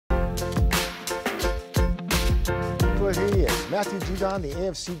Well, here he is, Matthew Judon, the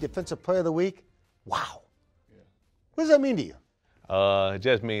AFC Defensive Player of the Week. Wow. Yeah. What does that mean to you? It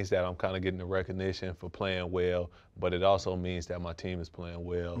just means that I'm kind of getting the recognition for playing well, but it also means that my team is playing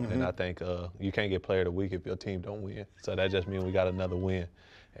well. And I think you can't get Player of the Week if your team don't win. So that just means we got another win.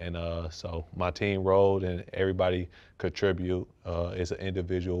 And so my team rolled and everybody contribute. It's an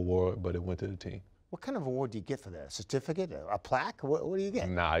individual award, but it went to the team. What kind of award do you get for that? A certificate, a plaque? What do you get?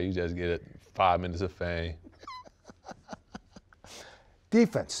 Nah, you just get 5 minutes of fame.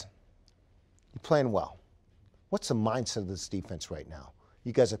 Defense. You're playing well. What's the mindset of this defense right now?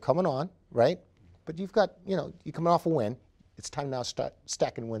 You guys are coming on, right? But you've got, you're coming off a win. It's time now to start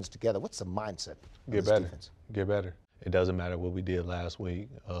stacking wins together. What's the mindset of this defense? Get better. It doesn't matter what we did last week.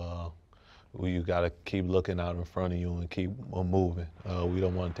 You got to keep looking out in front of you and keep moving. We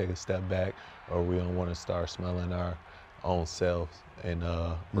don't want to take a step back, or we don't want to start smelling our own selves and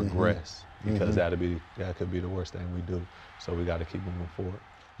regress, because that could be the worst thing we do. So we got to keep moving forward.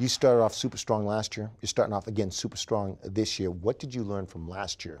 You started off super strong last year. You're starting off again super strong this year. What did you learn from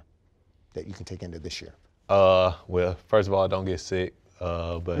last year that you can take into this year? Well, first of all, don't get sick,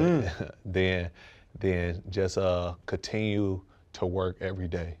 but then just continue to work every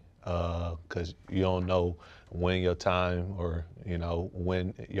day, because you don't know when your time or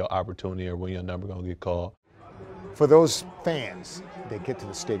when your opportunity or when your number gonna get called. For those fans that get to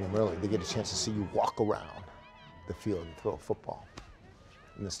the stadium early, they get a chance to see you walk around the field and throw a football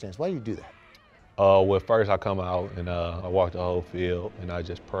in the stands. Why do you do that? Well, first I come out and I walk the whole field and I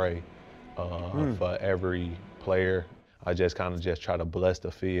just pray for every player. I just kind of try to bless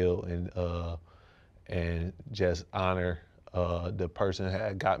the field and just honor the person that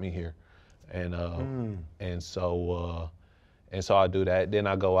had got me here, and so I do that. Then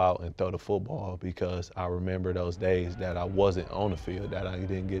I go out and throw the football, because I remember those days that I wasn't on the field, that I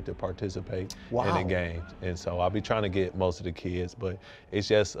didn't get to participate in the games. And so I'll be trying to get most of the kids, but it's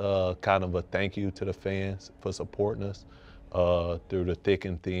just kind of a thank you to the fans for supporting us through the thick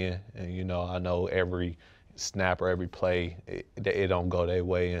and thin. And I know every snap or every play, it don't go their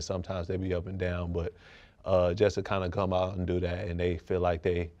way, and sometimes they be up and down, but just to kind of come out and do that, and they feel like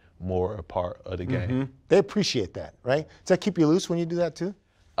they more a part of the game. They appreciate that, right? Does that keep you loose when you do that too?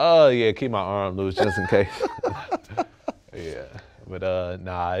 Yeah, keep my arm loose just in case. Yeah, but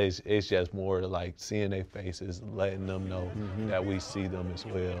nah, it's just more like seeing their faces, letting them know that we see them as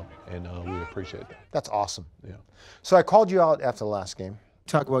well, and we appreciate that. That's awesome. Yeah. So I called you out after the last game.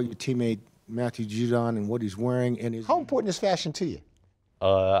 Talk about your teammate Matthew Judon and what he's wearing and his. How important is fashion to you?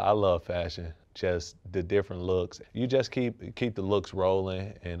 I love fashion. Just the different looks. You just keep the looks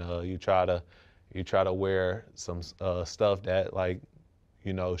rolling, and you try to wear some stuff that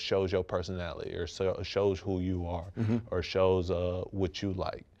shows your personality, or shows who you are, or shows what you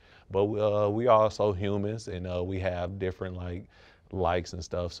like. But we are also humans, and we have different likes and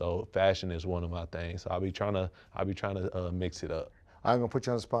stuff. So fashion is one of my things. So I'll be trying to mix it up. I'm gonna put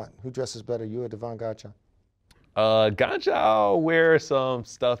you on the spot. Who dresses better, you or Devon Godchild? Godchild, I'll wear some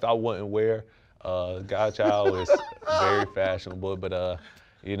stuff I wouldn't wear. Godchild is very fashionable, but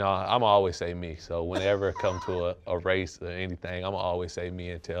I'm always say me. So whenever it comes to a race or anything, I'm always say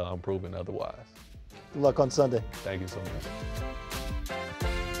me until I'm proven otherwise. Good luck on Sunday. Thank you so much.